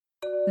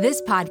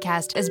This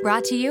podcast is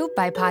brought to you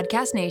by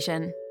Podcast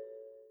Nation.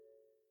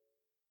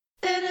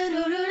 Welcome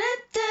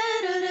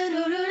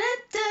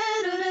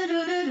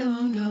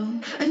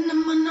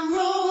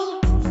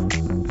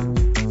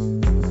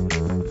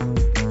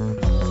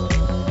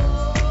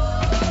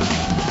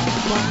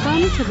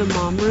to the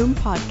Mom Room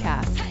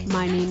Podcast.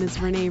 My name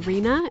is Renee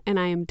Rena, and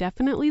I am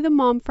definitely the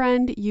mom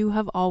friend you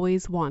have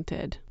always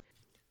wanted.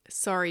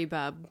 Sorry,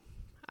 bub.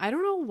 I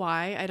don't know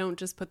why I don't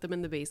just put them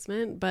in the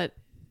basement, but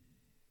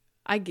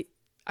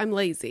I'm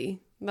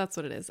lazy. That's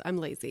what it is. I'm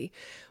lazy.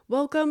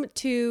 Welcome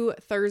to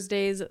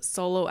Thursday's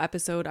solo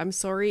episode. I'm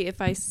sorry if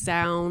I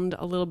sound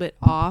a little bit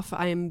off.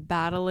 I am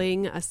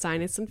battling a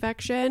sinus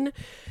infection.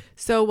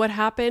 So what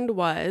happened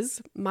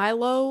was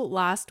Milo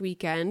last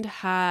weekend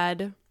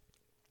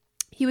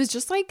he was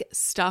just like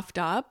stuffed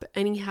up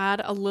and he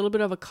had a little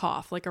bit of a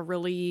cough, like a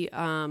really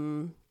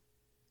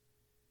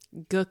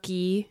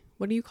gooky,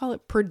 what do you call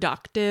it?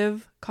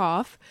 Productive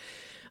cough.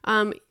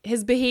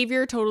 His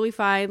behavior totally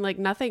fine, like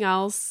nothing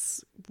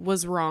else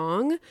was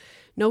wrong,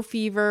 no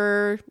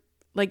fever,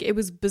 like it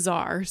was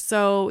bizarre.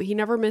 So he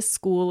never missed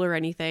school or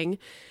anything,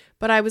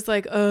 but I was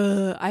like,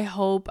 I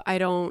hope I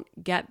don't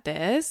get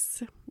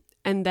this.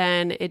 And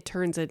then it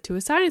turns into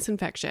a sinus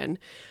infection,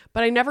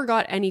 but I never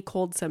got any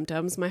cold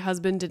symptoms. My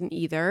husband didn't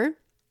either.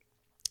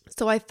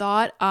 So I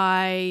thought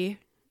I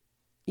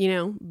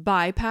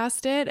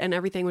bypassed it and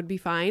everything would be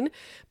fine,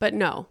 but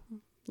no,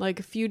 like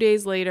a few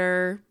days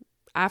later,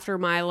 after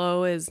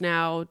Milo is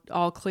now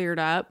all cleared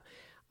up,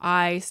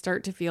 I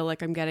start to feel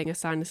like I'm getting a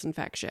sinus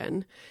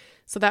infection.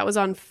 So that was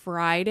on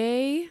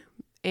Friday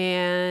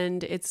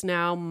and it's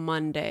now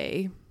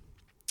Monday.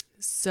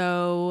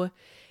 So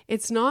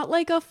it's not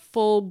like a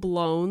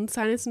full-blown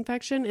sinus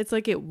infection. It's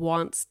like it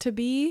wants to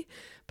be,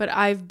 but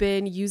I've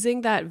been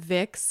using that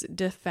Vicks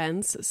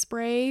Defense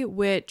spray,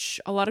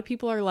 which a lot of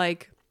people are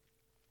like,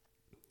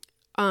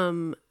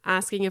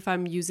 asking if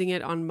I'm using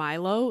it on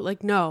Milo.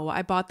 Like, no,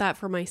 I bought that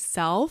for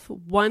myself.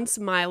 Once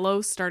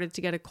Milo started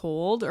to get a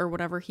cold or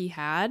whatever he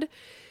had,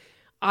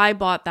 I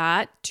bought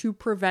that to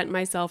prevent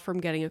myself from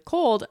getting a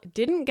cold.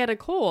 Didn't get a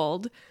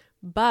cold,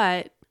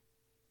 but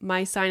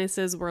my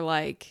sinuses were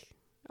like,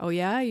 oh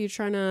yeah, you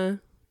trying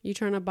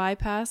to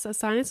bypass a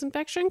sinus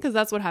infection? Because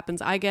that's what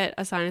happens. I get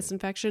a sinus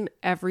infection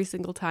every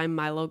single time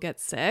Milo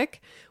gets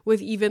sick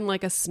with even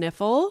like a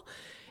sniffle.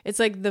 It's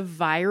like the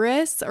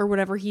virus or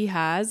whatever he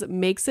has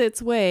makes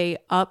its way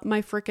up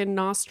my freaking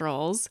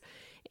nostrils.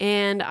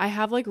 And I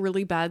have like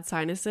really bad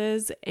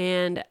sinuses.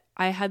 And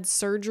I had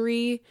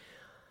surgery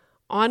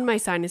on my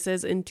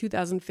sinuses in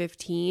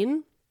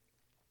 2015.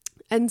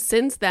 And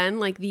since then,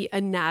 like the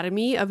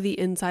anatomy of the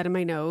inside of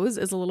my nose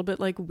is a little bit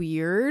like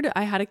weird.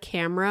 I had a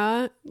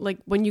camera, like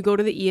when you go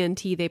to the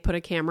ENT, they put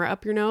a camera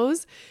up your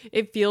nose.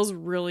 It feels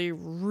really,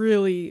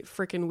 really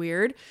freaking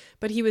weird.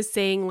 But he was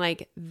saying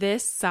like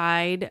this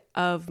side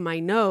of my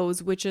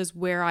nose, which is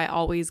where I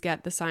always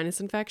get the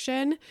sinus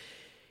infection,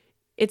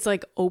 it's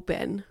like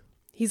open.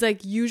 He's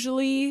like,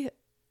 usually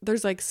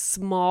there's like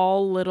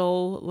small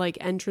little like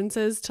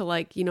entrances to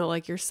like,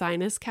 like your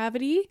sinus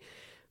cavity.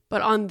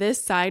 But on this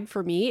side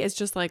for me, it's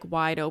just like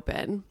wide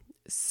open.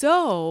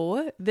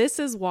 So this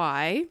is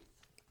why,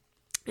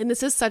 and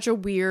this is such a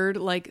weird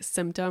like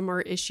symptom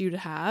or issue to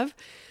have.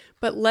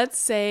 But let's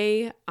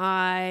say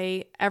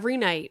every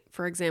night,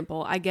 for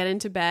example, I get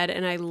into bed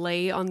and I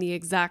lay on the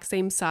exact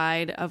same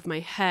side of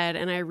my head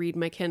and I read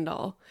my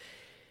Kindle.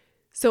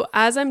 So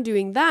as I'm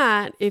doing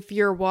that, if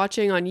you're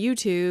watching on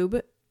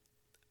YouTube,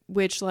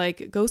 which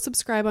like go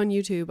subscribe on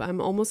YouTube. I'm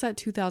almost at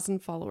 2,000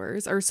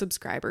 followers or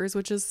subscribers,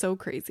 which is so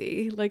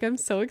crazy. Like I'm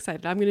so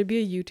excited. I'm going to be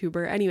a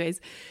YouTuber. Anyways,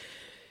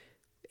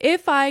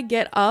 if I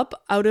get up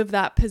out of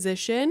that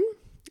position,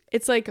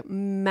 it's like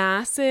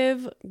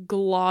massive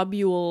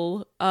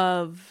globule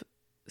of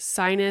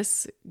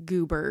sinus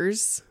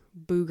boogers,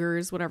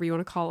 whatever you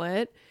want to call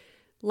it,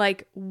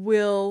 like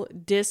will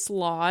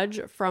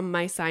dislodge from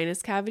my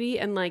sinus cavity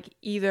and like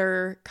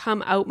either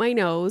come out my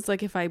nose,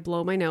 like if I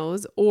blow my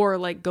nose, or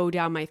like go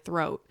down my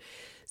throat.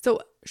 So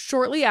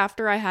shortly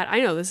after I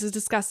know this is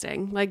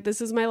disgusting. Like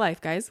this is my life,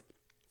 guys.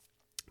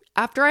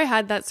 After I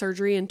had that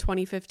surgery in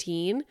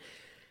 2015,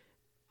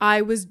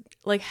 I was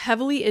like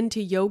heavily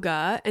into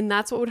yoga, and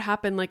that's what would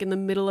happen like in the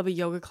middle of a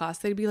yoga class.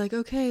 They'd be like,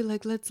 okay,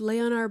 like let's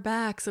lay on our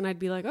backs. And I'd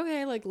be like,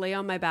 okay, like lay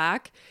on my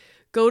back.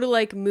 Go to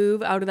like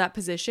move out of that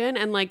position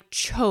and like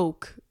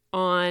choke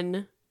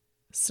on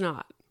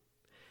snot.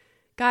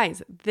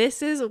 Guys,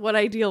 this is what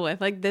I deal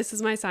with. Like this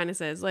is my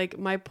sinuses. Like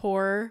my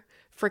poor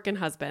freaking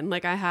husband.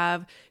 Like I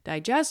have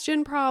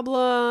digestion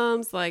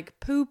problems, like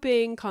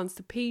pooping,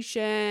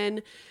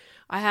 constipation.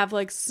 I have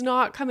like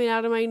snot coming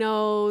out of my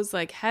nose,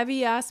 like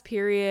heavy ass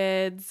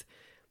periods.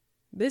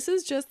 This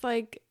is just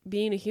like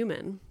being a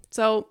human.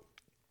 So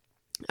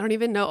I don't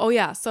even know. Oh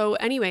yeah. So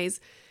anyways,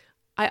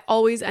 I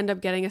always end up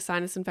getting a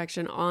sinus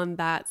infection on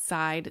that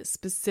side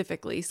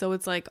specifically. So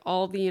it's like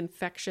all the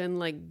infection,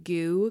 like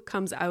goo,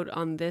 comes out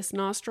on this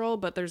nostril,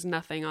 but there's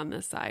nothing on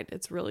this side.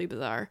 It's really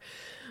bizarre.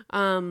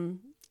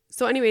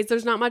 So anyways,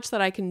 there's not much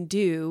that I can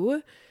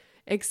do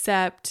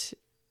except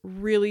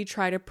really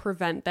try to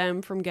prevent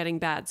them from getting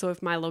bad. So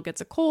if Milo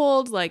gets a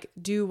cold, like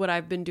do what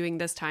I've been doing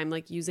this time,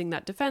 like using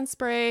that defense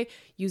spray,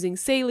 using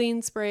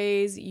saline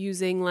sprays,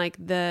 using like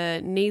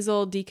the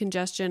nasal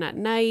decongestion at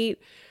night,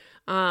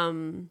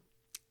 and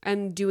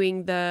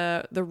doing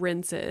the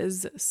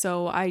rinses.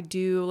 So I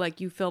do like,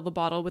 you fill the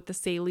bottle with the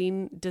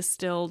saline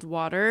distilled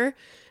water,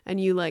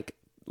 and you like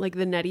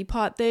the neti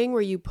pot thing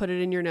where you put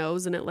it in your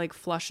nose and it like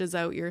flushes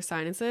out your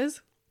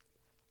sinuses.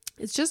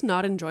 It's just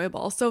not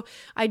enjoyable. So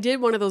I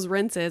did one of those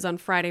rinses on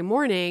Friday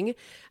morning,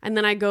 and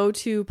then I go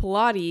to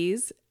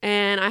Pilates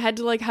and I had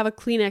to like have a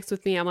Kleenex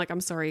with me. I'm like, I'm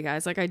sorry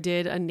guys, like I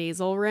did a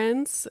nasal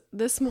rinse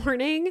this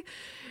morning.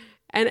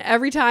 And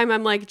every time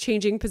I'm like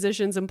changing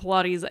positions in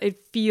Pilates,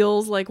 it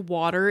feels like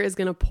water is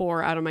going to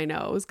pour out of my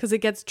nose because it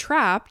gets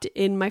trapped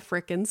in my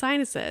frickin'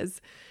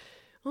 sinuses.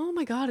 Oh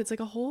my God, it's like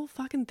a whole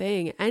fucking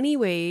thing.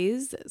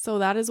 Anyways, so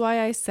that is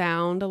why I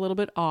sound a little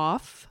bit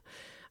off.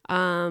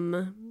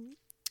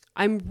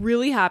 I'm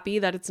really happy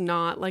that it's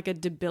not like a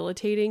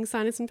debilitating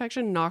sinus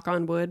infection, knock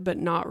on wood, but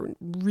not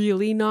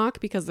really knock,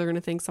 because they're going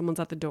to think someone's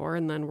at the door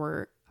and then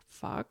we're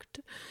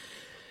fucked.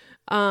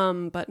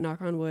 But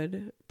knock on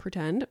wood,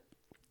 pretend.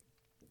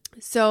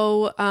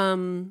 So,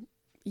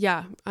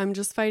 yeah, I'm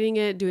just fighting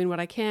it, doing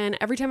what I can.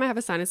 Every time I have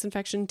a sinus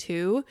infection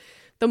too,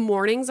 the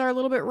mornings are a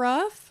little bit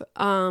rough.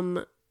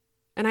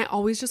 And I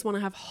always just want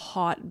to have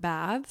hot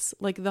baths,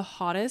 like the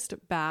hottest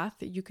bath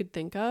you could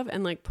think of,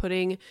 and like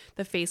putting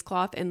the face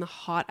cloth in the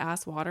hot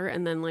ass water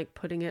and then like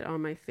putting it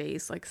on my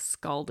face, like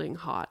scalding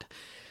hot.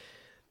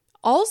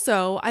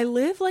 Also, I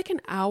live like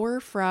an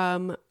hour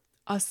from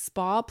a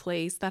spa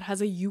place that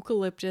has a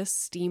eucalyptus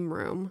steam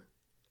room.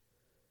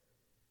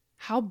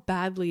 How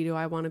badly do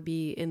I want to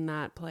be in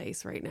that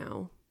place right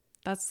now?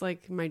 That's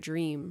like my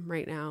dream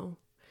right now.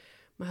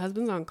 My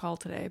husband's on call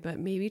today, but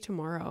maybe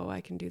tomorrow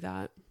I can do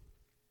that.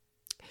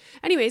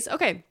 Anyways,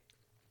 okay,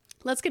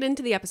 let's get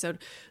into the episode.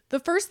 The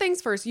first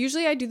things first,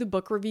 usually I do the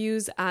book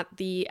reviews at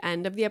the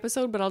end of the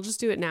episode, but I'll just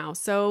do it now.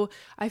 So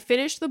I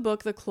finished the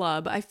book, The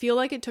Club. I feel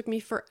like it took me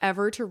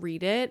forever to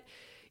read it.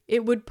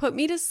 It would put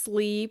me to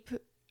sleep.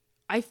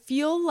 I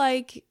feel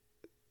like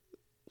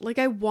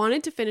I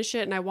wanted to finish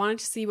it and I wanted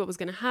to see what was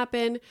going to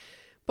happen.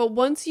 But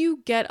once you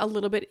get a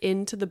little bit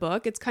into the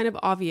book, it's kind of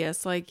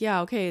obvious. Like,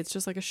 yeah, okay, it's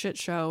just like a shit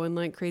show and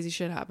like crazy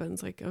shit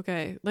happens. Like,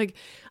 okay, like,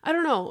 I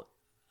don't know.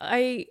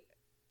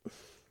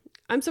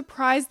 I'm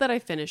surprised that I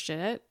finished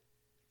it,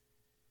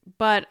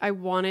 but I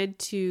wanted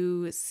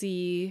to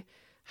see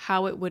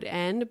how it would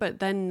end, but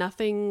then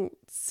nothing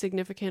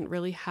significant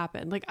really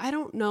happened. Like, I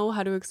don't know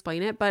how to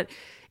explain it, but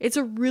it's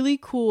a really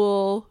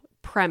cool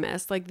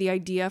premise. Like, the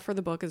idea for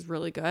the book is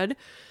really good.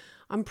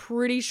 I'm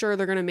pretty sure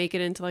they're going to make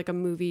it into like a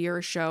movie or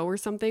a show or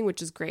something,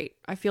 which is great.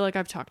 I feel like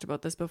I've talked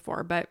about this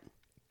before, but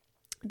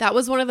that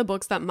was one of the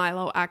books that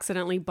Milo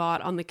accidentally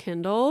bought on the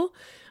Kindle.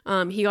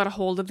 He got a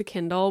hold of the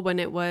Kindle when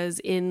it was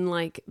in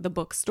like the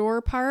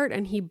bookstore part,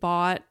 and he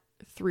bought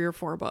 3 or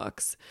 4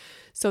 books.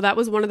 So that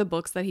was one of the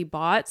books that he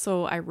bought.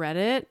 So I read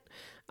it.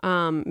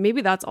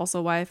 Maybe that's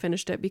also why I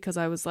finished it, because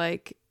I was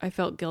like, I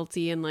felt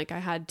guilty and like I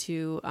had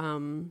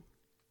to,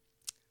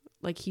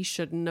 like he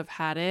shouldn't have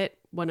had it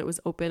when it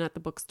was open at the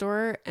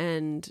bookstore.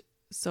 And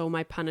so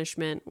my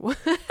punishment,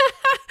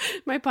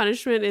 my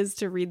punishment is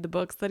to read the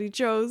books that he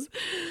chose.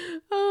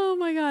 Oh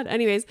my God.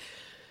 Anyways,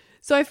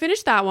 so I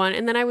finished that one,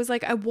 and then I was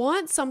like, I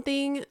want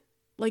something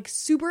like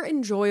super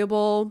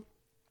enjoyable,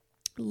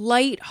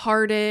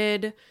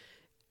 lighthearted,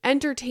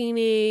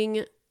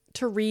 entertaining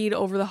to read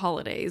over the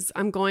holidays.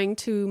 I'm going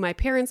to my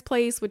parents'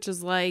 place, which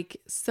is like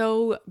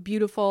so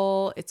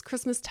beautiful. It's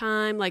Christmas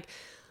time. Like,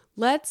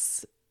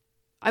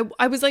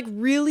 I was like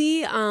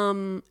really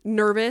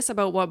nervous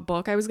about what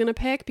book I was going to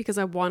pick, because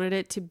I wanted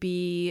it to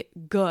be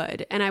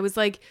good. And I was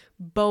like,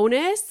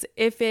 bonus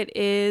if it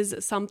is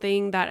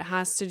something that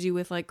has to do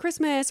with like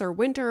Christmas or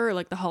winter or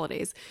like the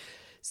holidays.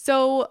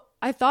 So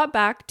I thought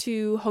back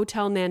to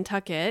Hotel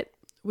Nantucket,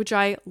 which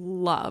I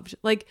loved.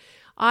 Like,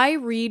 I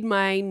read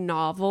my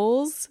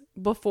novels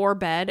before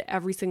bed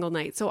every single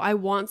night. So I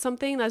want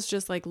something that's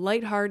just like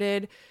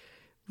lighthearted,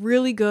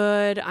 really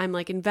good. I'm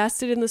like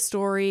invested in the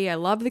story. I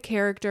love the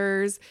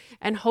characters,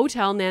 and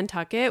Hotel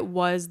Nantucket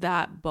was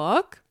that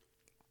book.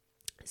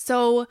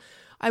 So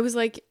I was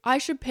like, I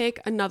should pick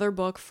another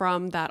book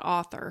from that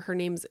author. Her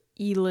name's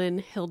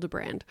Elin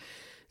Hilderbrand.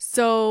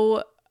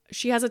 So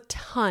she has a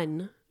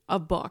ton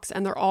of books,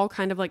 and they're all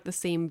kind of like the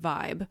same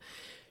vibe.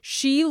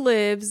 She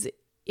lives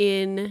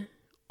I'm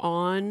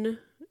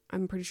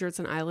pretty sure it's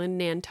an island,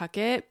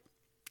 Nantucket.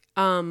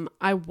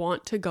 I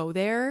want to go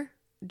there.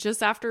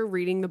 Just after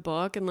reading the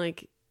book, and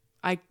like,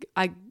 I'm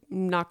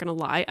not gonna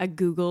lie, I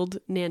Googled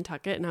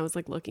Nantucket and I was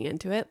like looking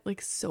into it,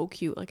 like so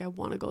cute. Like, I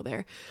want to go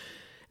there.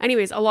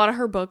 Anyways, a lot of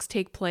her books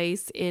take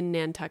place in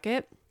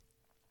Nantucket.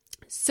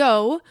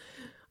 So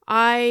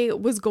I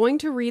was going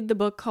to read the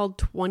book called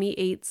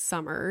 28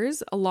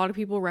 Summers. A lot of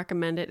people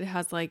recommend it. It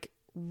has like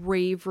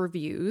rave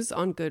reviews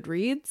on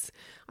Goodreads.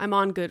 I'm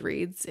on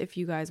Goodreads if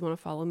you guys want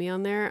to follow me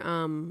on there.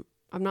 I'm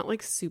not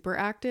like super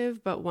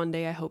active, but one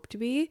day I hope to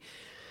be.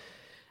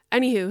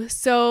 Anywho,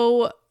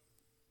 so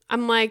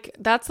I'm like,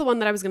 that's the one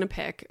that I was going to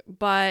pick.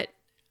 But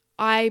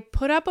I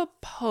put up a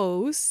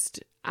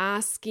post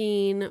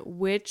asking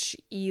which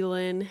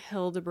Elin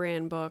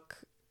Hilderbrand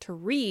book to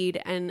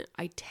read, and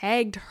I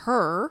tagged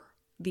her,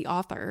 the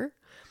author.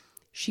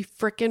 She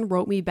frickin'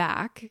 wrote me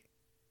back,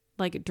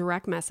 like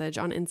direct message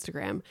on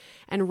Instagram,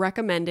 and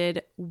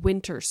recommended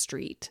Winter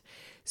Street.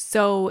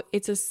 So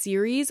it's a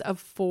series of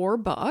 4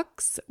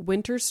 books.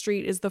 Winter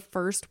Street is the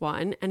first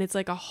one, and it's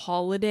like a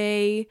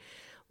holiday,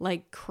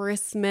 like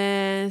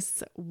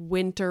Christmas,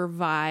 winter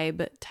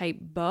vibe type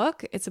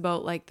book. It's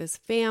about like this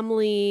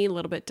family, a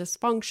little bit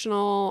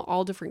dysfunctional,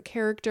 all different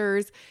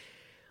characters.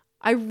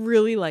 I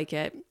really like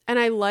it. And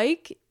I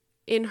like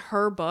in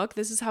her book,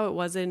 this is how it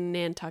was in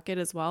Nantucket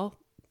as well,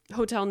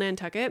 Hotel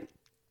Nantucket.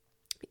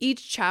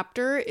 Each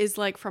chapter is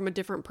like from a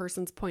different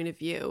person's point of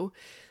view.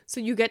 So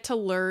you get to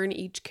learn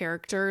each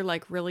character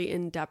like really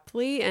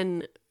in-depthly,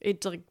 and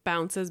it like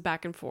bounces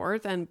back and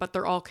forth, but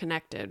they're all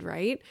connected,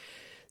 right?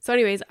 So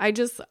anyways,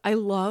 I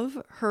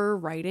love her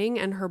writing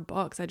and her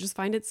books. I just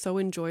find it so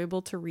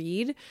enjoyable to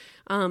read.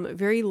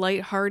 Very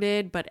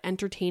lighthearted, but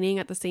entertaining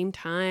at the same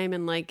time.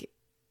 And like,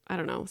 I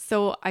don't know.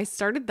 So I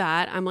started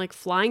that. I'm like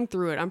flying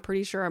through it. I'm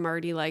pretty sure I'm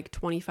already like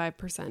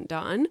 25%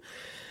 done.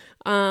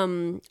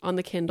 On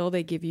the Kindle,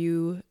 they give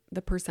you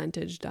the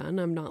percentage done.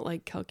 I'm not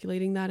like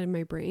calculating that in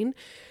my brain.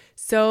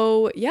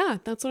 So yeah,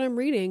 that's what I'm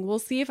reading. We'll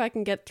see if I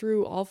can get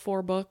through all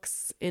 4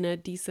 books in a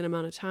decent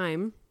amount of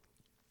time.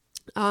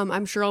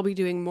 I'm sure I'll be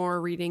doing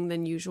more reading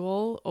than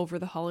usual over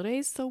the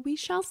holidays, so we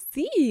shall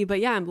see. But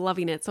yeah, I'm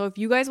loving it. So if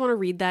you guys want to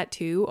read that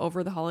too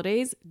over the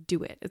holidays,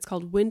 do it. It's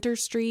called Winter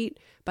Street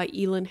by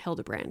Elin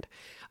Hilderbrand.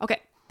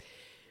 Okay,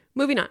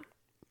 moving on.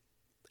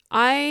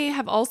 I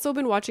have also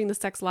been watching The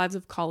Sex Lives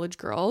of College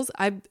Girls.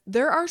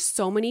 There are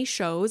so many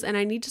shows, and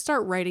I need to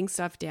start writing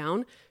stuff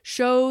down.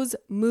 Shows,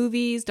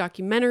 movies,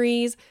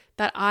 documentaries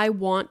that I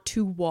want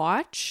to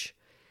watch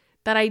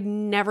that I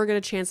never get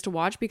a chance to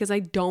watch because I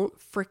don't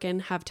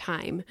freaking have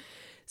time.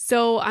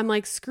 So I'm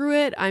like, screw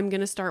it. I'm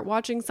going to start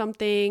watching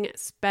something,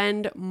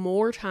 spend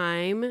more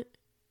time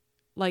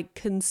like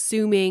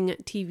consuming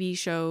TV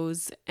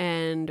shows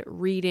and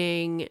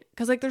reading.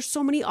 Because like there's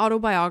so many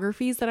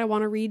autobiographies that I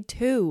want to read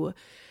too.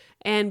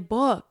 And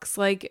books,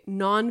 like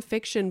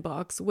nonfiction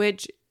books,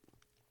 which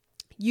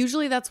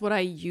usually that's what I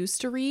used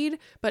to read,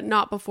 but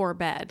not before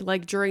bed.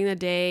 Like during the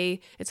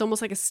day, it's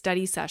almost like a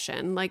study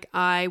session. Like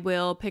I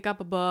will pick up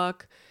a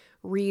book,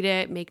 read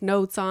it, make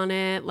notes on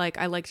it. Like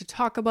I like to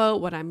talk about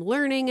what I'm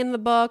learning in the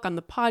book on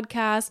the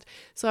podcast.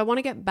 So I want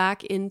to get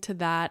back into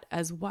that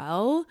as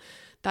well.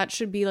 That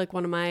should be like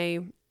one of my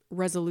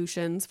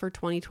resolutions for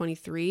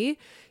 2023,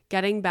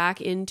 getting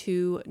back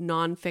into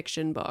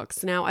nonfiction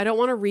books. Now, I don't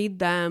want to read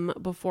them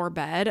before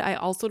bed. I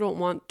also don't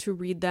want to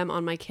read them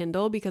on my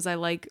Kindle because I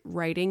like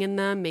writing in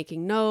them,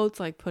 making notes,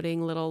 like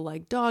putting little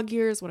like dog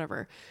ears,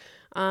 whatever.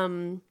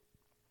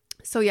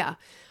 So yeah,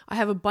 I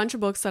have a bunch of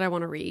books that I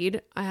want to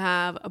read. I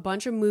have a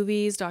bunch of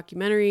movies,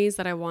 documentaries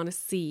that I want to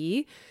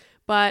see.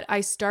 But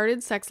I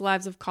started Sex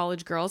Lives of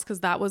College Girls because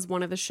that was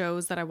one of the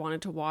shows that I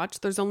wanted to watch.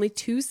 There's only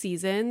 2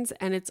 seasons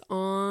and it's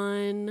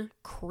on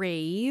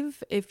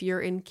Crave if you're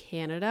in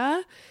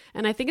Canada.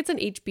 And I think it's an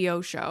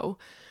HBO show.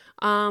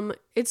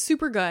 It's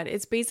super good.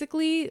 It's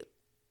basically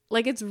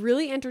like, it's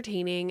really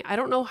entertaining. I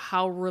don't know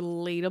how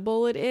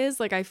relatable it is.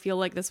 Like, I feel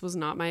like this was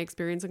not my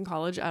experience in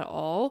college at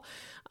all.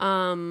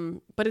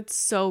 But it's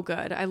so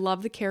good. I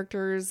love the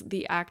characters.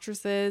 The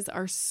actresses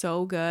are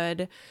so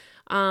good.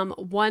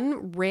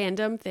 One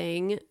random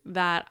thing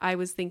that I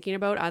was thinking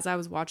about as I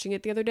was watching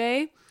it the other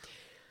day,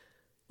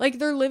 like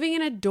they're living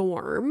in a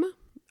dorm.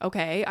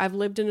 Okay, I've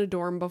lived in a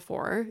dorm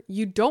before.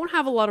 You don't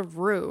have a lot of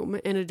room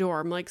in a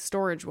dorm, like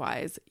storage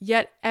wise.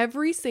 Yet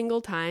every single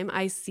time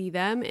I see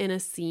them in a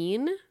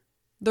scene,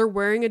 they're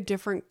wearing a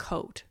different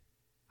coat.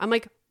 I'm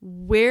like,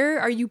 where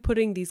are you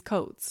putting these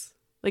coats?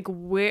 Like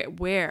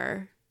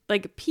where?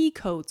 Like pea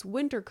coats,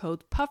 winter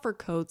coats, puffer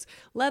coats,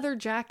 leather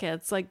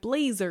jackets, like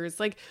blazers,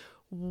 like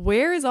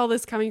where is all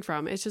this coming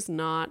from? It's just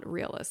not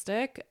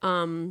realistic.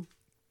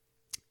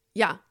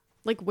 Yeah,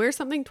 like wear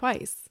something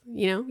twice,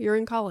 you're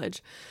in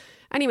college.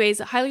 Anyways,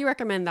 highly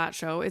recommend that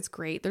show. It's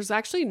great. There's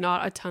actually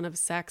not a ton of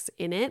sex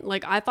in it.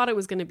 Like I thought it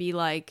was going to be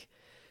like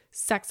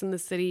Sex in the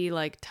City,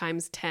 like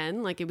times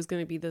 10. Like it was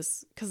going to be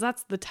this, because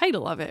that's the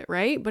title of it,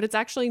 right? But it's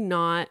actually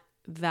not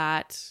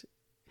that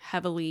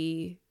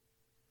heavily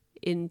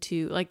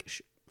into like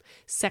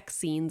sex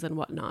scenes and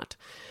whatnot.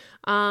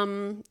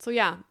 So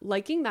yeah,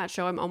 liking that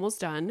show. I'm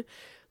almost done,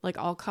 like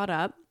all caught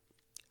up.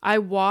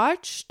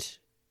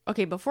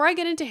 Okay, before I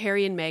get into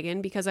Harry and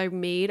Meghan, because I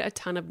made a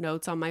ton of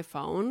notes on my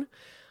phone,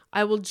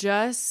 I will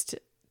just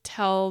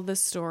tell the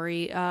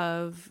story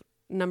of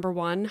number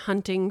 1,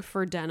 hunting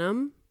for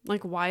denim.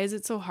 Like, why is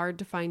it so hard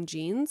to find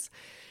jeans?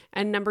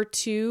 And number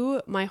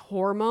 2, my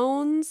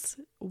hormones,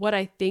 what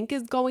I think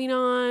is going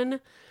on,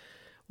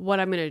 what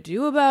I'm going to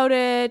do about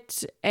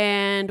it,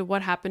 and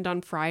what happened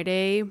on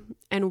Friday,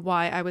 and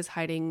why I was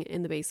hiding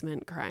in the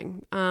basement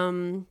crying.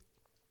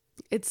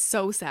 It's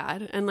so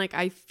sad. And like,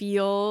 I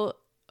feel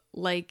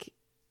like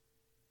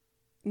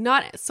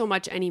Not so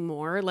much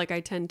anymore. Like, I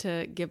tend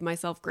to give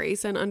myself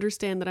grace and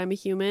understand that I'm a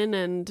human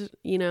and,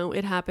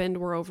 it happened,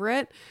 we're over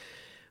it.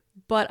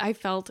 But I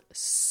felt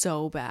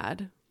so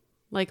bad.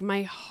 Like,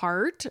 my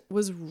heart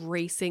was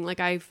racing. Like,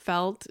 I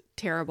felt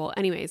terrible.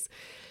 Anyways.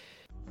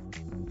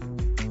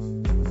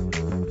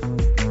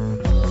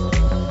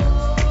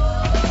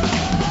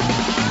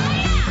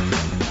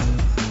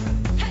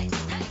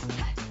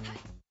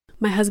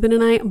 My husband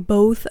and I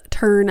both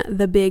turn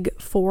the big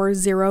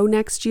 40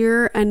 next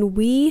year, and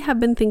we have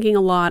been thinking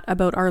a lot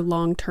about our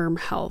long-term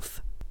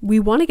health. We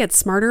want to get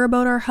smarter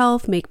about our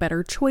health, make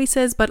better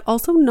choices, but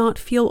also not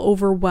feel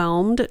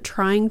overwhelmed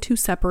trying to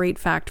separate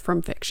fact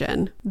from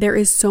fiction. There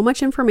is so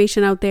much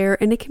information out there,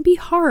 and it can be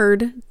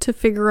hard to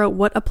figure out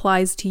what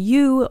applies to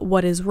you,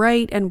 what is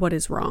right, and what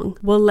is wrong.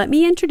 Well, let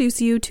me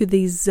introduce you to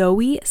the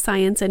Zoe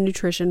Science and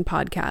Nutrition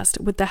podcast.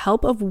 With the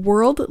help of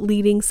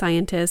world-leading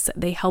scientists,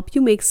 they help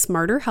you make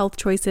smarter health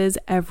choices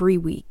every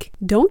week.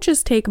 Don't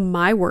just take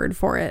my word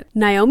for it.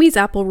 Naomi's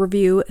Apple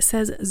review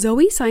says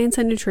Zoe Science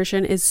and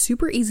Nutrition is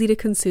super easy to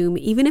consume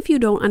even if you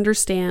don't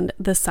understand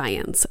the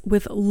science,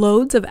 with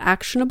loads of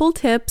actionable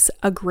tips,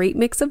 a great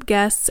mix of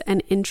guests,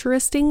 and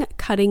interesting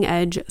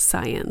cutting-edge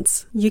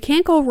science. You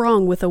can't go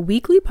wrong with a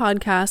weekly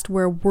podcast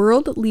where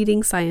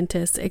world-leading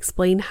scientists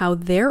explain how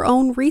their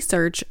own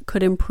research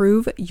could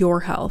improve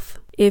your health.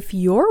 If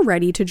you're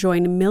ready to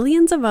join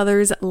millions of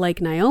others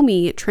like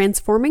Naomi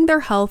transforming their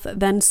health,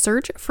 then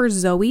search for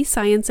Zoe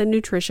Science and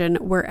Nutrition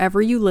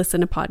wherever you listen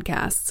to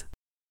podcasts.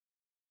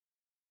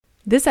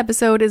 This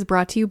episode is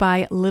brought to you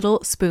by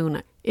Little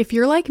Spoon. If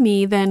you're like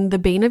me, then the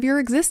bane of your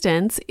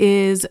existence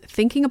is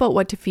thinking about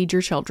what to feed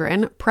your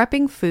children,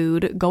 prepping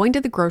food, going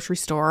to the grocery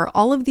store,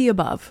 all of the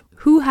above.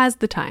 Who has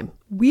the time?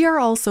 We are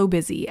all so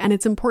busy, and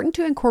it's important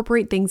to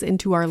incorporate things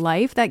into our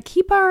life that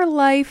keep our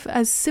life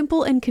as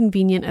simple and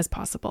convenient as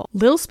possible.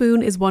 Little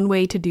Spoon is one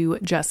way to do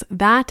just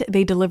that.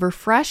 They deliver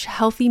fresh,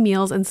 healthy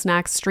meals and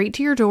snacks straight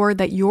to your door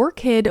that your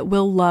kid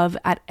will love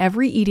at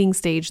every eating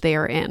stage they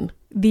are in.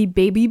 The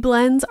baby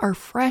blends are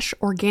fresh,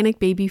 organic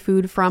baby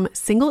food from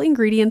single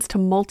ingredients to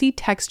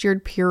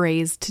multi-textured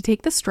purees to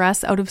take the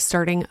stress out of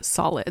starting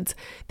solids.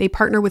 They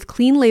partner with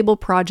Clean Label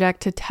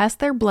Project to test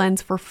their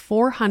blends for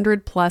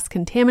 400 plus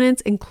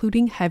contaminants,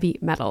 including heavy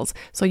metals,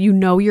 so you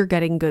know you're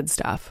getting good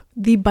stuff.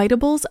 The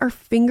Biteables are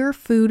finger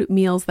food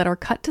meals that are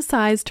cut to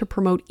size to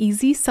promote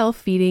easy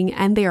self-feeding,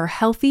 and they are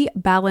healthy,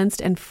 balanced,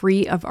 and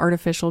free of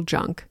artificial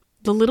junk.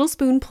 The Little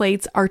Spoon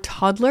plates are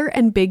toddler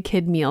and big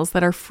kid meals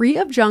that are free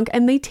of junk,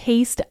 and they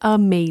taste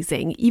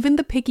amazing. Even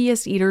the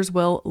pickiest eaters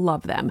will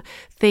love them.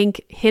 Think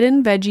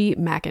hidden veggie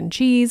mac and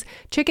cheese,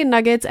 chicken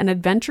nuggets, and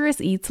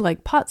adventurous eats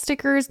like pot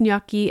stickers,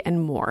 gnocchi,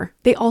 and more.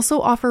 They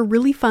also offer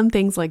really fun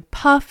things like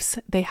puffs.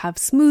 They have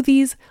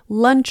smoothies,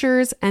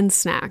 lunchers, and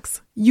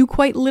snacks. You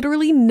quite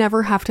literally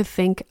never have to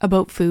think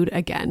about food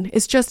again.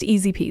 It's just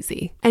easy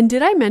peasy. And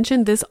did I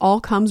mention this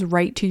all comes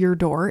right to your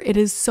door? It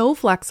is so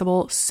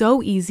flexible,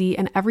 so easy,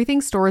 and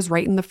everything stores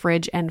right in the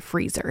fridge and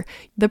freezer.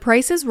 The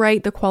price is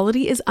right, the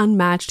quality is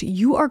unmatched.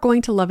 You are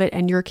going to love it,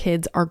 and your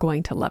kids are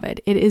going to love it.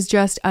 It is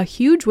just a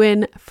huge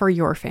win for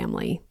your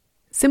family.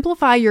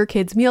 Simplify your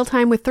kids'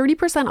 mealtime with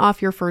 30%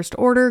 off your first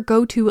order.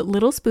 Go to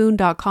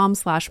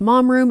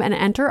littlespoon.com/momroom and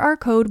enter our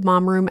code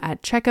momroom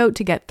at checkout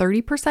to get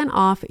 30%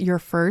 off your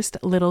first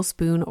Little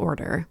Spoon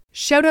order.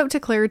 Shout out to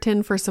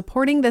Claritin for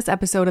supporting this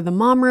episode of the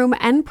Mom Room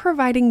and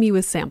providing me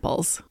with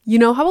samples. You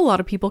know how a lot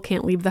of people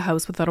can't leave the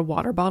house without a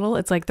water bottle?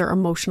 It's like their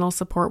emotional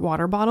support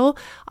water bottle.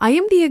 I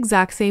am the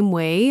exact same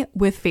way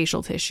with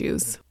facial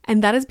tissues.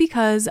 And that is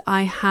because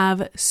I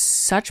have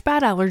such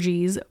bad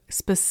allergies,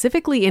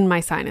 specifically in my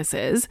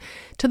sinuses,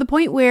 to the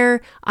point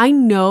where I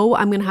know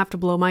I'm going to have to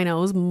blow my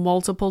nose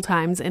multiple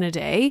times in a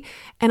day,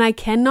 and I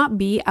cannot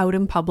be out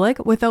in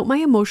public without my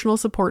emotional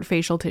support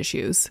facial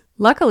tissues.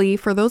 Luckily,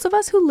 for those of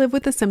us who live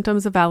with the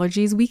symptoms of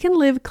allergies, we can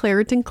live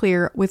Claritin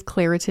Clear with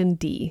Claritin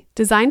D.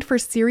 Designed for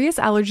serious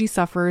allergy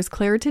sufferers,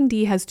 Claritin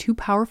D has 2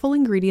 powerful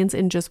ingredients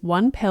in just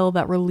one pill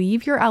that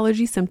relieve your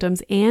allergy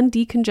symptoms and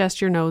decongest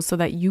your nose so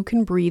that you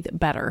can breathe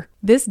better.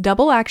 This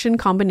double-action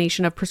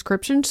combination of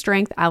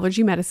prescription-strength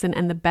allergy medicine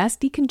and the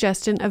best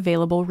decongestant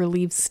available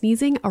relieves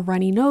sneezing, a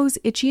runny nose,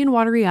 itchy and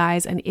watery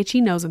eyes, an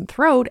itchy nose and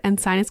throat, and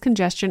sinus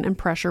congestion and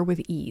pressure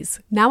with ease.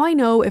 Now I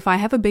know if I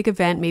have a big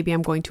event, maybe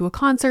I'm going to a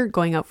concert,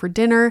 going out for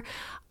dinner,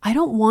 I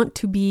don't want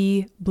to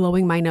be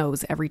blowing my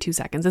nose every 2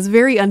 seconds. It's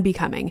very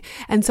unbecoming.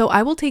 And so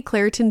I will take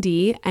Claritin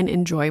D and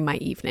enjoy my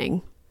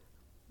evening.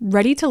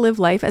 Ready to live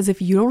life as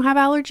if you don't have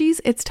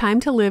allergies? It's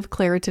time to live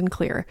Claritin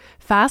Clear.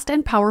 Fast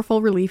and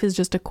powerful relief is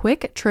just a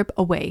quick trip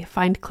away.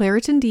 Find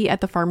Claritin D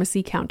at the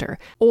pharmacy counter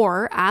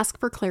or ask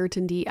for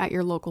Claritin D at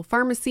your local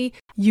pharmacy.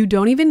 You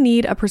don't even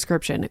need a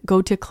prescription.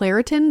 Go to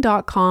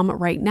Claritin.com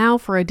right now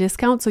for a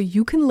discount so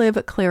you can live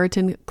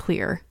Claritin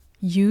Clear.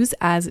 Use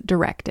as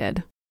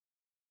directed.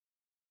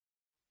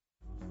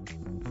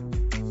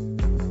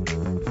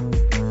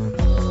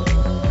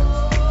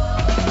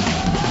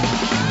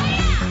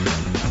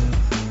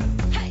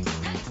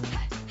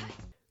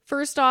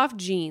 First off,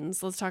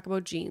 jeans. Let's talk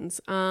about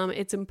jeans.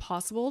 It's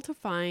impossible to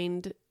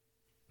find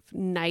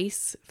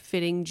nice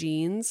fitting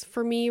jeans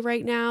for me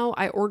right now.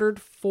 I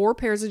ordered 4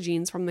 pairs of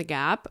jeans from the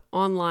Gap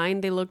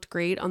online. They looked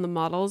great on the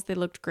models. They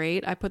looked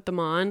great. I put them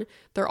on.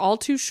 They're all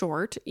too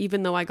short,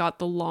 even though I got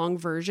the long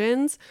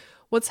versions.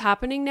 What's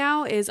happening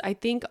now is I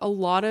think a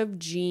lot of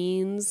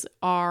jeans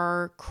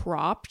are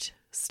cropped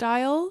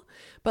style,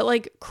 but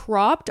like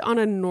cropped on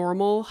a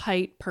normal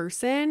height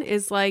person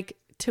is like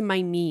to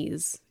my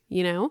knees,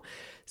 you know?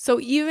 So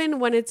even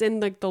when it's in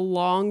like the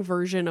long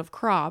version of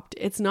cropped,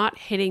 it's not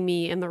hitting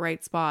me in the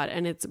right spot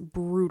and it's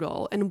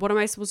brutal. And what am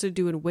I supposed to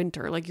do in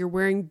winter? Like you're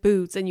wearing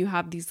boots and you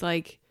have these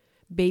like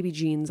baby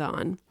jeans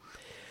on.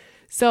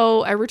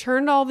 So I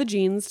returned all the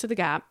jeans to the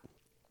Gap.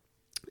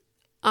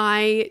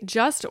 I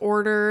just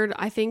ordered,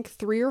 I think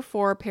 3 or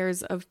 4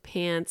 pairs of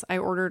pants. I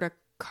ordered a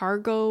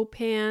cargo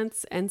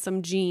pants and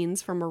some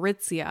jeans from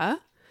Aritzia.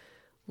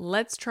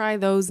 Let's try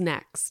those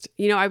next.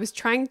 You know, I was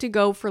trying to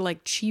go for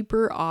like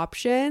cheaper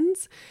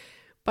options,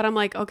 but I'm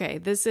like, okay,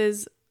 this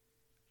is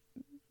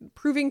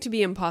proving to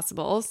be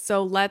impossible.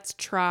 So let's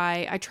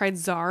try, I tried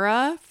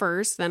Zara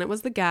first, then it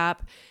was the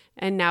Gap,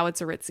 and now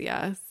it's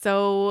Aritzia.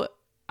 So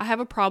I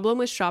have a problem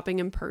with shopping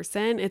in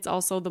person. It's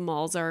also the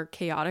malls are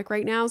chaotic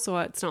right now, so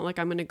it's not like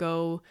I'm going to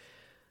go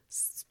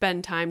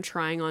spend time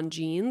trying on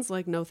jeans.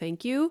 Like, no,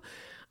 thank you.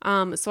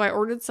 So I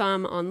ordered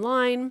some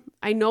online.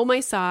 I know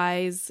my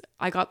size.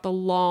 I got the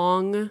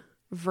long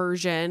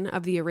version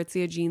of the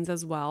Aritzia jeans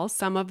as well.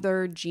 Some of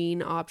their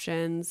jean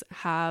options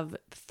have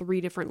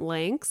 3 different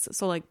lengths.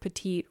 So like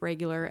petite,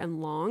 regular,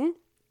 and long.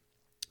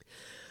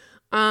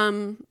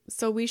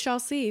 So we shall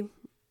see.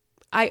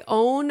 I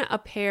own a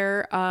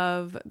pair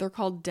of, they're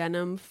called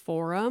Denim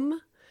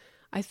Forum.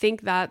 I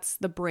think that's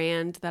the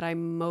brand that I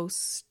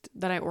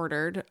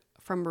ordered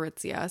from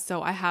Aritzia.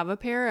 So I have a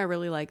pair. I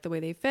really like the way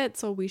they fit.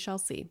 So we shall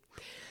see.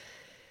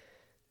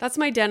 That's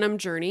my denim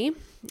journey.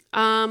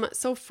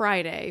 So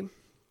Friday,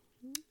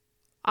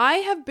 I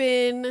have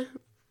been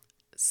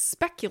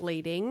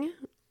speculating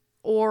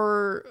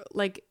or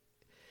like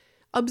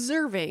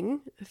observing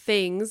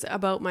things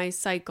about my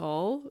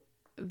cycle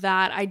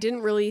that I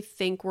didn't really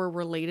think were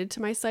related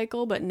to my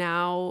cycle, but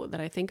now that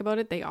I think about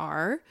it, they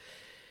are.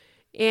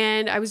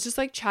 And I was just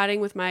like chatting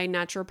with my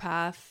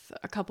naturopath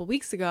a couple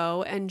weeks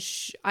ago, and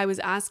I was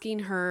asking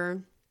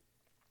her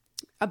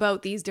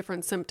about these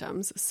different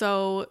symptoms.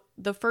 So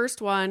the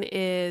first one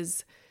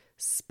is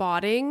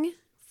spotting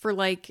for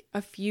like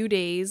a few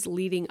days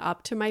leading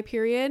up to my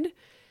period.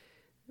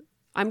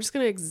 I'm just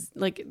going to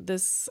like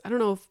this. I don't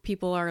know if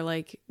people are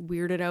like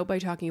weirded out by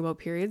talking about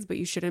periods, but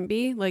you shouldn't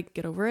be. Like,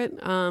 get over it.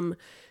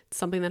 It's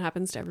something that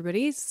happens to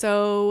everybody.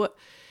 So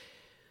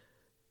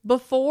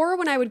before,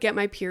 when I would get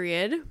my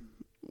period,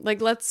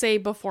 like let's say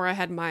before I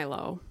had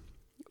Milo,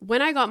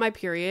 when I got my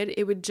period,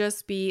 it would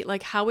just be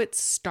like how it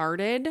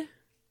started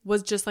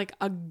was just like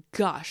a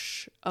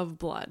gush of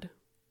blood.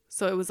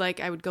 So it was like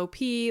I would go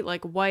pee,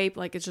 like wipe,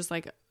 like it's just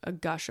like a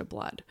gush of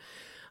blood.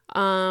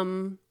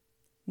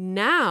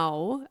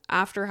 Now,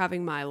 after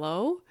having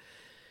Milo,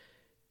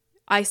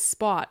 I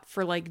spot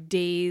for like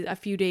days, a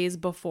few days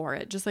before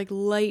it, just like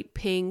light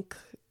pink,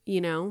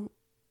 you know,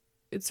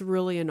 it's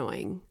really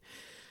annoying.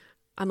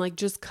 I'm like,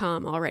 just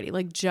come already.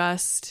 Like,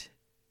 just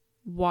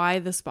why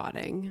the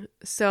spotting?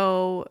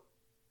 So,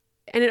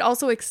 and it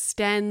also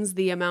extends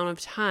the amount of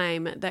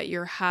time that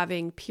you're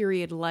having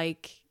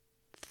period-like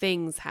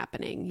things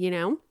happening, you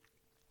know?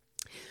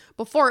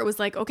 Before it was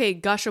like, okay,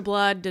 gush of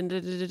blood, get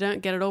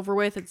it over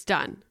with, it's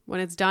done. When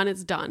it's done,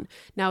 it's done.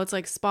 Now it's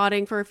like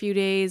spotting for a few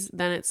days,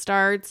 then it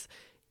starts.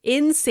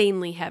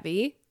 Insanely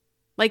heavy.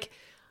 Like,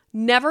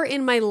 never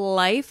in my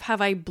life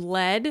have I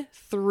bled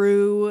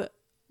through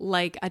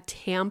like a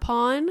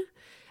tampon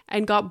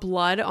and got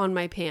blood on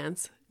my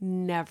pants.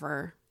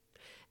 Never.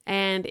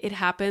 And it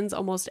happens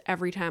almost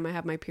every time I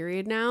have my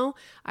period now.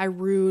 I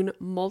ruin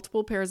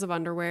multiple pairs of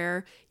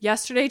underwear.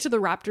 Yesterday to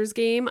the Raptors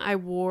game, I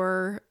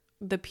wore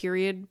the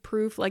period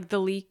proof, like the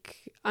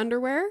leak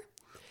underwear.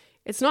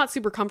 It's not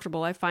super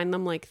comfortable. I find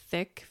them like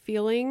thick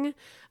feeling.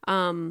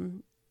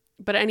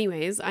 But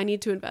anyways, I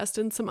need to invest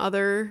in some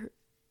other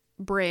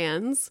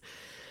brands.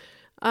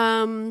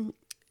 But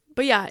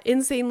yeah,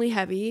 insanely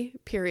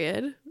heavy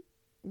period,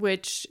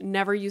 which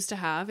never used to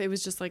have. It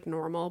was just like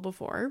normal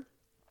before.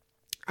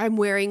 I'm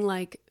wearing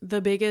like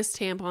the biggest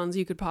tampons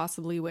you could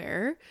possibly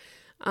wear.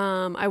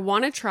 I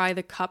want to try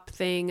the cup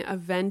thing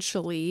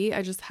eventually.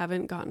 I just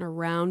haven't gotten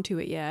around to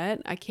it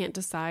yet. I can't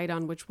decide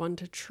on which one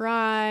to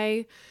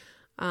try.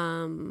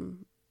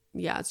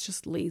 Yeah, it's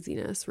just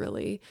laziness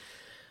really.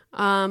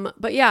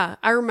 But yeah,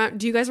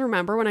 do you guys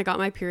remember when I got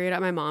my period at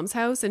my mom's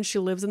house and she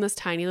lives in this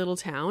tiny little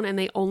town and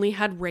they only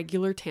had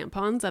regular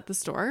tampons at the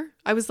store?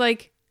 I was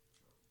like,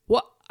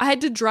 what? I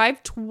had to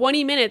drive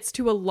 20 minutes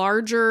to a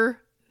larger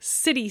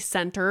city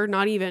center,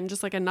 not even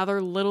just like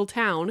another little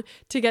town,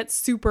 to get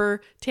super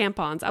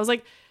tampons. I was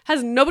like,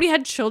 has nobody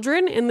had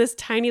children in this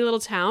tiny little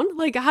town?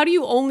 Like, how do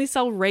you only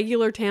sell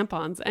regular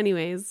tampons?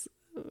 Anyways,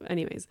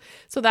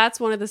 so that's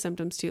one of the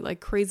symptoms too, like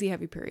crazy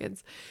heavy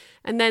periods.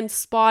 And then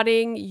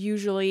spotting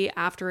usually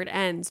after it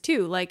ends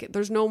too. Like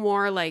there's no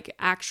more like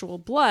actual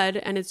blood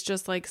and it's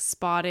just like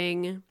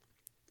spotting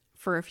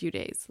for a few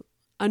days.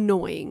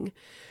 Annoying.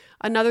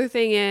 Another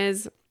thing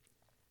is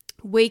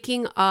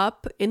waking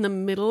up in the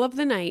middle of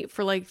the night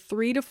for like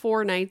 3 to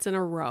 4 nights in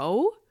a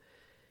row.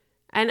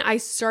 And I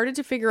started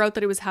to figure out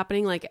that it was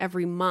happening like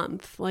every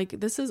month. Like,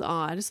 this is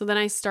odd. So then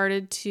I asked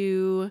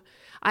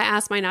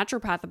my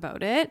naturopath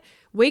about it.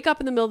 Wake up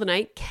in the middle of the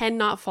night,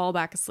 cannot fall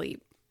back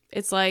asleep.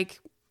 It's like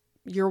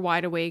you're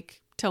wide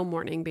awake till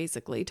morning,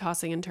 basically,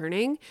 tossing and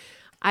turning.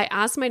 I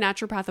asked my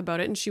naturopath about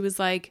it and she was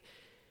like,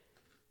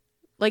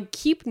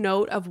 keep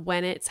note of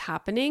when it's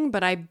happening,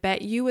 but I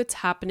bet you it's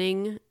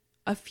happening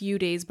a few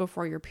days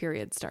before your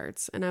period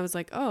starts. And I was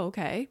like, oh,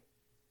 okay.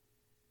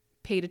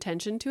 Paid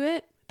attention to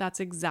it. That's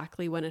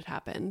exactly when it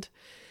happened.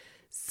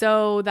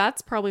 So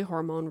that's probably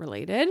hormone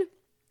related.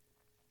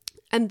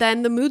 And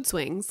then the mood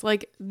swings,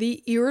 like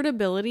the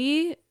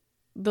irritability,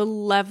 the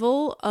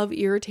level of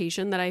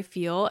irritation that I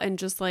feel and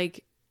just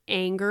like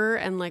anger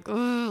and like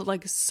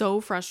so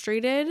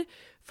frustrated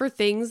for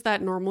things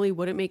that normally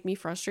wouldn't make me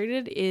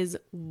frustrated is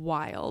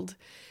wild.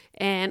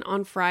 And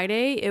on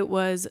Friday, it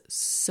was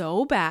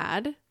so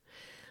bad.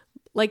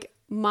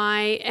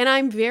 And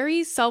I'm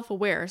very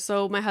self-aware.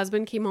 So my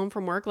husband came home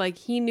from work, like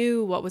he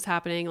knew what was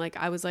happening. Like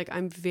I was like,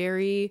 I'm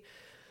very,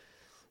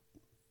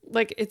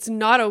 like, it's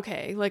not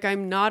okay. Like,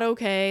 I'm not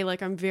okay.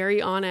 Like, I'm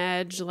very on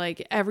edge.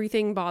 Like,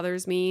 everything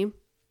bothers me.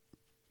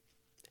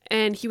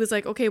 And he was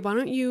like, okay, why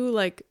don't you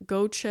like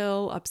go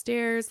chill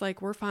upstairs?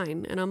 Like, we're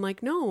fine. And I'm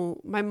like,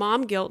 no, my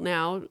mom guilt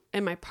now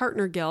and my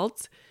partner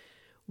guilt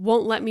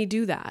won't let me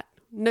do that.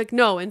 Like,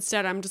 no,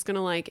 instead I'm just going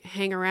to like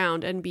hang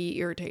around and be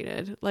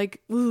irritated.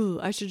 Like,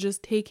 I should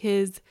just take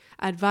his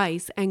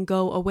advice and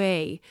go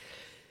away.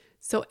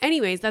 So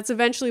anyways, that's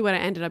eventually what I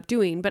ended up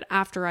doing, but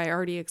after I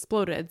already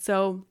exploded.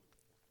 So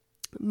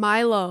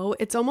Milo,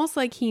 it's almost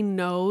like he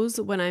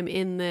knows when I'm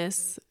in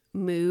this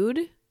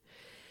mood.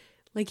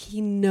 Like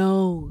he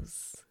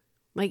knows.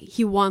 Like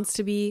he wants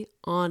to be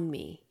on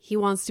me. He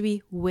wants to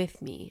be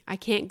with me. I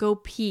can't go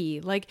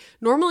pee. Like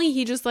normally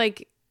he just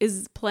like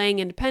is playing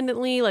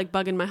independently, like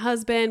bugging my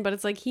husband, but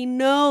it's like he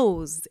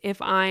knows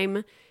if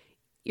I'm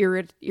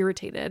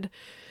irritated.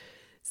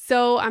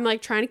 So I'm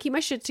like trying to keep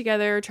my shit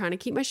together.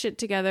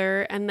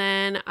 And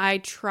then I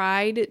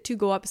tried to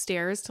go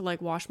upstairs to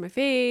like wash my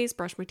face,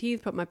 brush my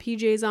teeth, put my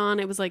PJs on.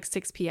 It was like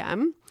 6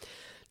 p.m.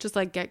 Just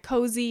like get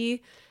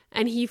cozy.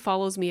 And he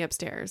follows me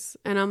upstairs.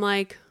 And I'm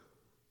like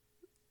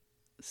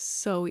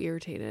so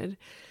irritated.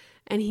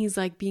 And he's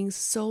like being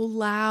so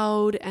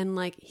loud and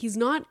like he's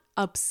not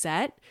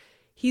upset.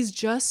 He's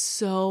just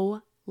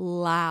so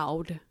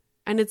loud.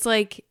 And it's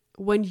like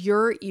when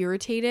you're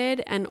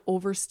irritated and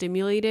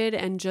overstimulated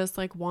and just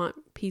like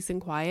want peace and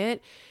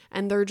quiet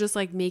and they're just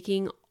like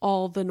making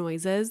all the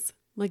noises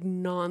like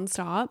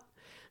nonstop.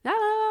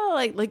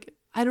 Like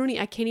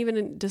I can't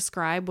even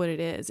describe what it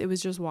is. It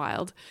was just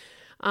wild.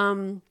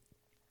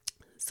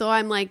 So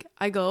I'm like,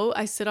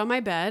 I sit on my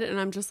bed and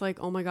I'm just like,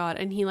 oh my God.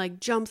 And he like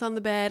jumps on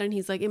the bed and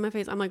he's like in my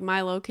face. I'm like,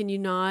 Milo, can you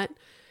not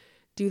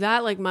do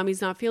that? Like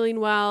mommy's not feeling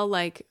well.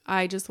 Like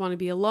I just want to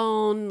be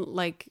alone.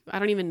 Like I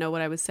don't even know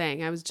what I was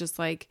saying. I was just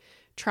like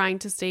trying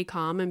to stay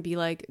calm and be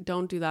like,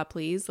 don't do that,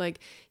 please. Like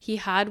he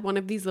had one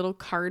of these little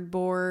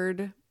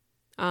cardboard,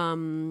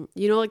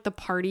 like the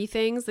party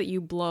things that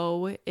you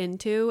blow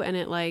into and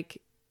it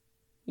like,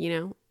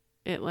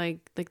 it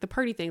like the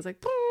party things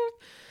like,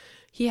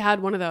 he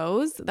had one of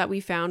those that we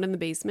found in the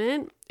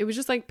basement. It was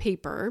just like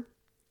paper.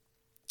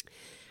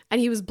 And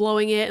he was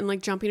blowing it and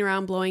like jumping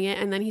around, blowing it.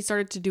 And then he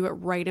started to do it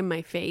right in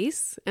my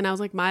face. And I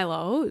was like,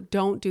 Milo,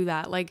 don't do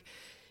that. Like,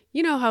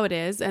 you know how it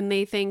is. And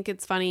they think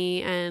it's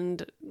funny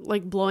and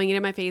like blowing it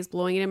in my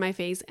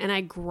face. And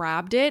I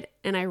grabbed it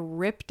and I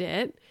ripped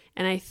it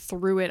and I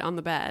threw it on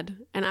the bed.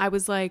 And I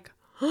was like,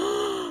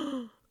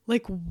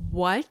 like,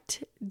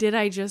 what did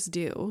I just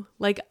do?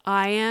 Like,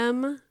 I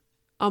am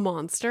a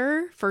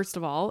monster, first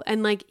of all.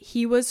 And like,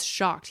 he was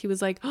shocked. He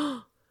was like,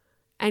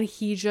 and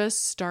he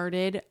just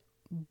started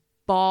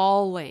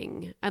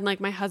bawling. And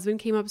like my husband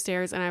came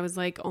upstairs and I was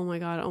like, oh my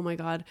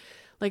God.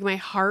 Like my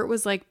heart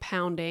was like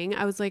pounding.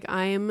 I was like,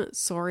 I am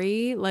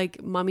sorry.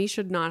 Like mommy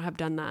should not have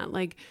done that.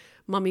 Like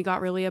mommy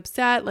got really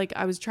upset. Like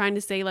I was trying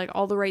to say like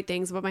all the right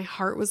things, but my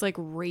heart was like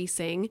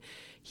racing.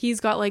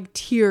 He's got like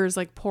tears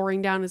like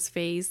pouring down his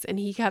face. And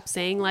he kept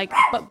saying like,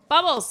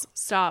 Bubbles,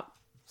 stop.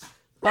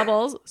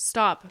 Bubbles,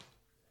 stop.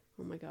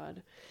 Oh my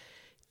God.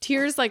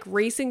 Tears like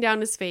racing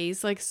down his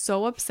face, like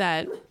so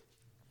upset.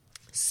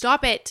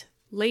 Stop it.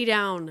 Lay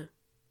down.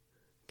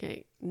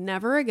 Okay.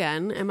 Never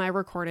again am I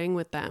recording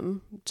with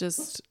them.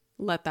 Just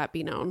let that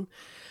be known.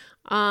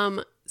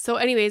 So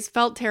anyways,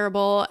 felt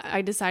terrible.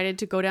 I decided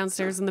to go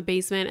downstairs in the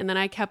basement and then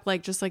I kept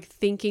like just like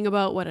thinking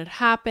about what had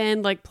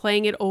happened, like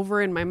playing it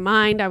over in my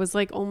mind. I was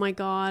like, oh my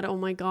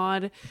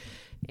God.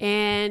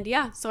 And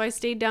yeah, so I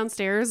stayed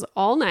downstairs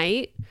all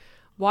night,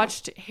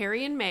 watched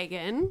Harry and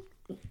Meghan,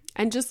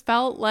 and just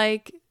felt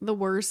like the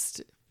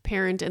worst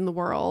parent in the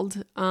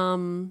world.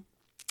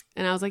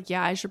 And I was like,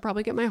 yeah, I should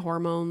probably get my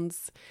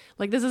hormones.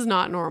 Like, this is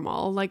not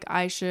normal. Like,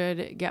 I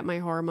should get my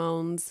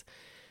hormones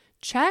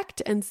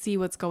checked and see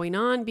what's going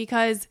on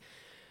because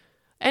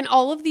And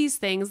all of these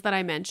things that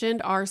I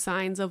mentioned are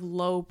signs of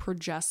low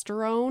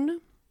progesterone,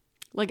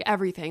 like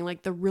everything,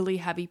 like the really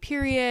heavy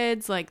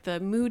periods, like the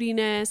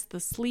moodiness, the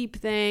sleep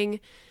thing.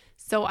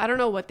 So I don't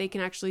know what they can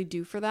actually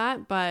do for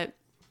that, but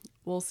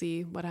we'll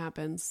see what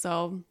happens.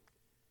 So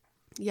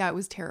yeah, it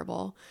was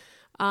terrible.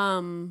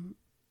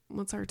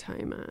 What's our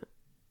time at?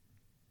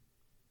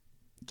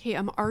 Okay,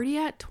 I'm already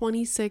at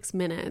 26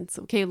 minutes.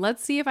 Okay,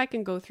 let's see if I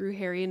can go through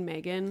Harry and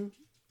Meghan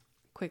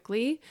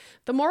quickly.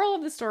 The moral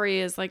of the story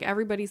is like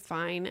everybody's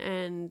fine,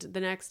 and the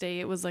next day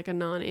it was like a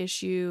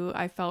non-issue.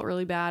 I felt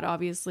really bad,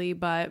 obviously,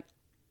 but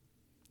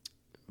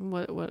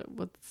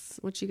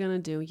what's you gonna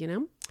do, you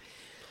know?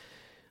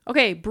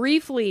 Okay,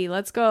 briefly,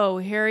 let's go.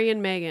 Harry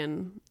and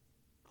Meghan.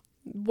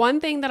 One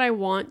thing that I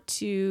want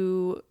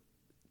to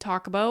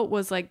talk about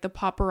was like the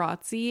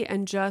paparazzi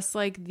and just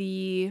like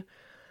the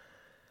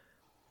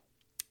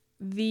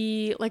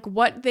like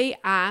what they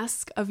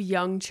ask of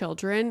young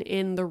children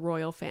in the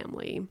royal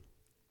family.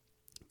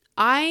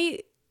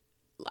 I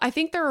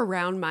think they're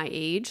around my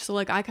age, so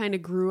like I kind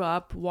of grew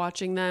up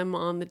watching them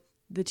on the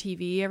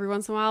TV every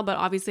once in a while, but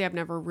obviously I've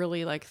never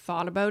really like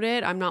thought about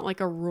it. I'm not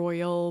like a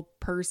royal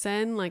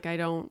person, like I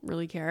don't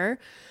really care.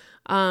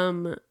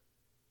 But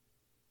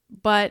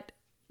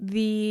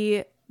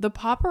the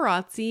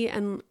paparazzi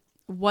and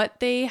what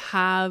they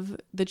have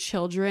the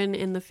children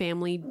in the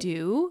family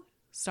do,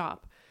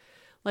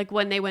 like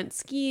when they went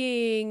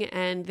skiing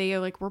and they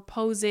like were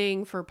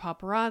posing for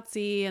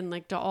paparazzi and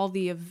like to all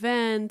the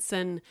events,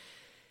 and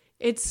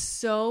it's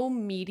so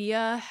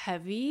media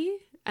heavy.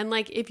 And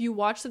like if you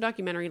watch the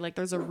documentary, like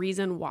there's a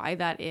reason why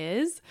that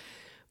is,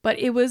 but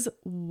it was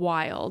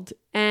wild.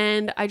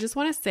 And I just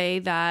want to say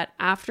that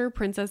after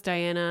Princess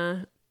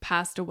Diana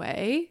passed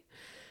away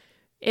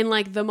in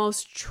like the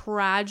most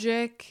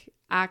tragic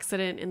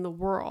accident in the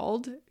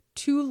world,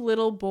 2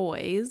 little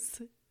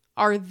boys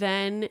are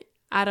then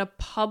at a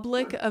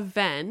public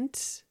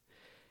event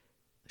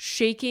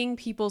shaking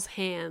people's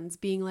hands,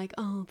 being like,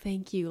 oh,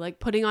 thank you, like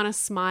putting on a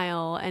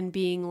smile and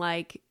being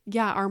like,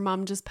 yeah, our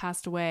mom just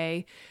passed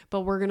away,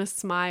 but we're gonna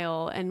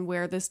smile and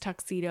wear this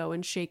tuxedo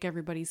and shake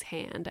everybody's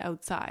hand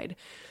outside.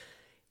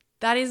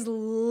 That is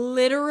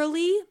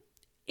literally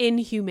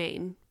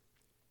inhumane.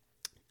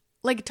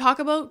 Like, talk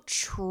about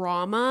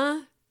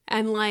trauma,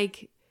 and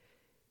like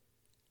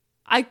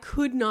I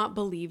could not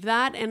believe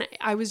that. And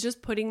I was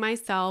just putting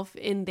myself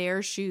in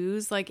their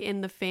shoes, like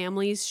in the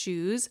family's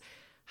shoes.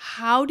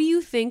 How do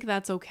you think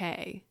that's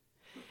okay?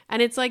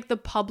 And it's like the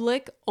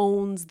public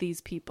owns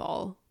these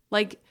people.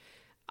 Like,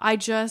 I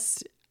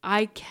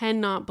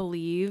cannot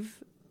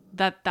believe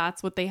that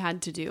that's what they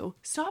had to do.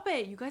 Stop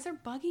it. You guys are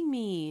bugging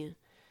me.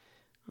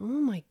 Oh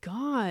my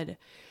God.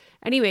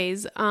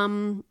 Anyways,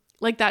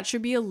 like that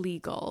should be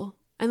illegal.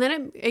 And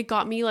then it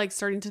got me like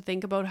starting to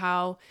think about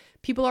how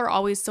people are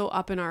always so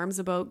up in arms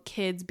about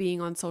kids being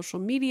on social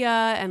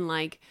media and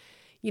like,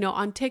 you know,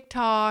 on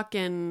TikTok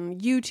and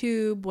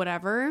YouTube,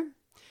 whatever.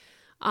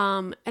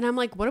 And I'm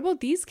like, what about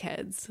these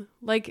kids?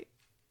 Like,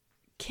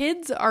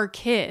 kids are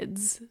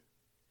kids,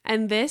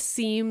 and this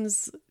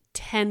seems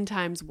 10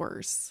 times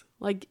worse.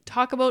 Like,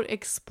 talk about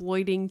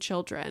exploiting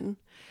children.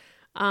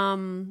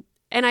 And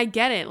I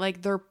get it.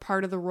 Like, they're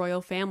part of the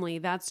royal family.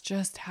 That's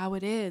just how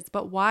it is.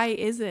 But why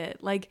is it?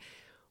 Like,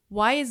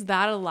 why is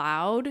that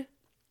allowed?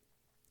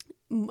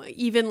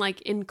 Even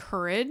like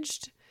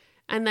encouraged,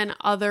 and then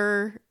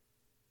other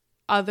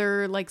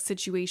like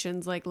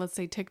situations, like let's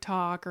say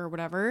TikTok or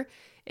whatever,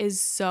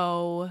 is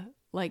so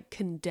like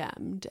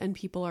condemned and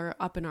people are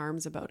up in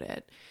arms about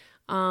it.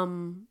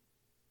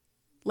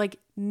 Like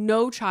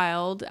no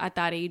child at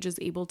that age is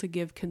able to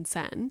give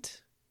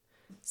consent.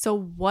 So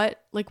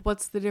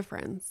what's the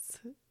difference?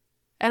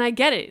 And I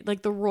get it.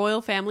 Like the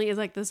royal family is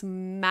like this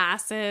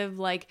massive,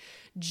 like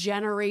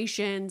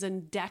generations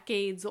and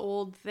decades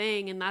old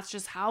thing. And that's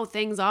just how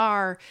things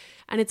are.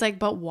 And it's like,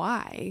 but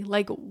why?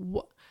 Like,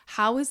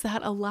 how is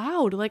that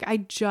allowed? Like, I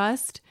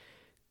just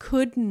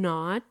could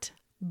not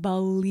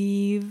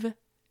believe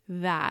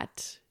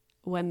that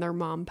when their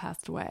mom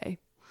passed away.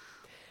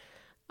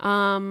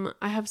 I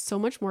have so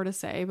much more to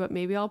say, but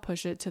maybe I'll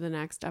push it to the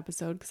next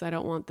episode because I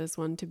don't want this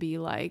one to be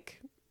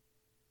like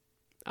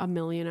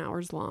 1,000,000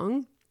 hours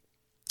long.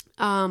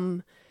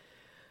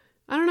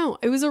 I don't know.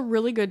 It was a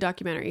really good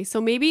documentary.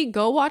 So maybe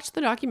go watch the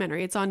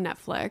documentary. It's on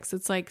Netflix.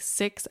 It's like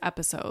 6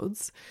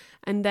 episodes.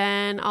 And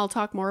then I'll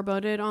talk more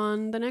about it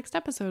on the next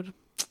episode.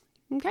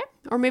 Okay.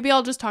 Or maybe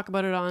I'll just talk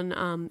about it on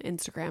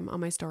Instagram on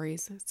my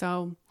stories.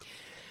 So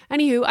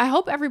anywho, I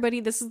hope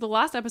everybody, this is the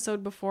last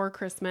episode before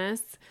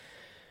Christmas.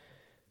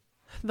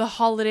 The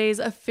holidays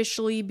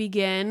officially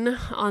begin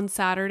on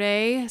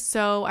Saturday.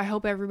 So I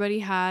hope everybody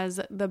has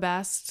the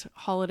best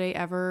holiday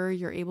ever.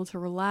 You're able to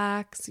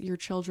relax, your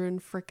children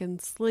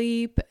frickin'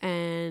 sleep,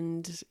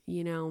 and,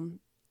 you know,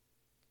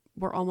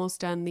 we're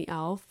almost done the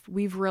Elf.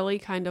 We've really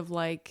kind of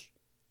like,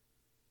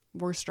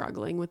 we're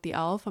struggling with the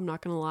Elf. I'm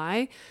not going to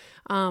lie.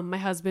 My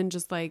husband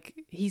just like,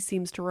 he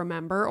seems to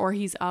remember, or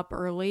he's up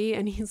early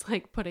and he's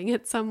like putting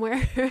it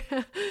somewhere.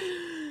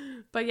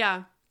 But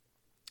yeah,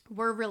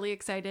 we're really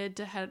excited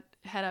to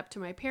head up to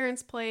my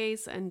parents'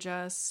 place and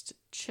just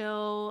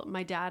chill.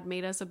 My dad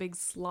made us a big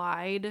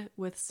slide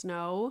with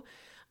snow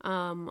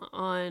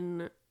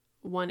on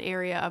one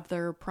area of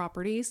their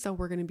property. So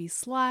we're going to be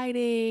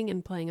sliding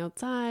and playing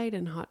outside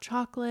and hot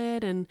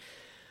chocolate, and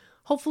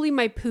hopefully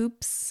my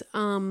poops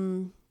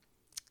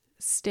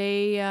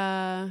stay,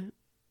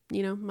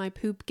 my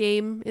poop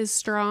game is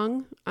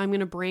strong. I'm going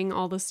to bring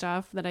all the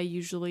stuff that I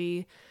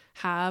usually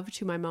have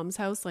to my mom's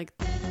house. Like,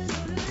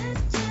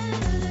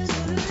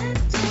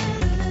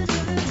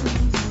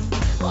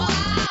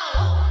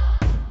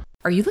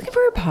 are you looking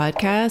for a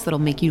podcast that'll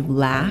make you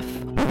laugh?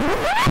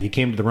 You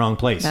came to the wrong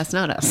place. That's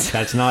not us.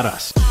 That's not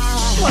us.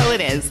 Well,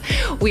 it is.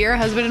 We are a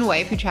husband and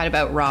wife who chat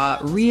about raw,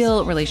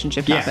 real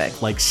relationship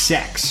topics. Like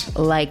sex.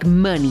 Like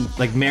money.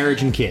 Like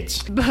marriage and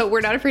kids. But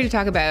we're not afraid to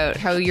talk about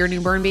how your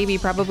newborn baby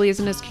probably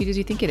isn't as cute as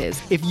you think it is.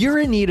 If you're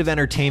in need of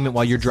entertainment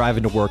while you're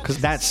driving to work, because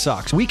that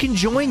sucks, we can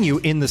join you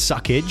in the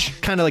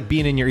suckage, kind of like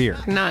being in your ear.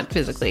 Not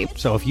physically.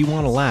 So if you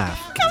want to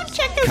laugh, Come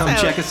check us out. Come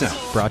check us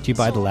out. brought to you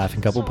by the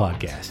Laughing Couple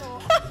Podcast.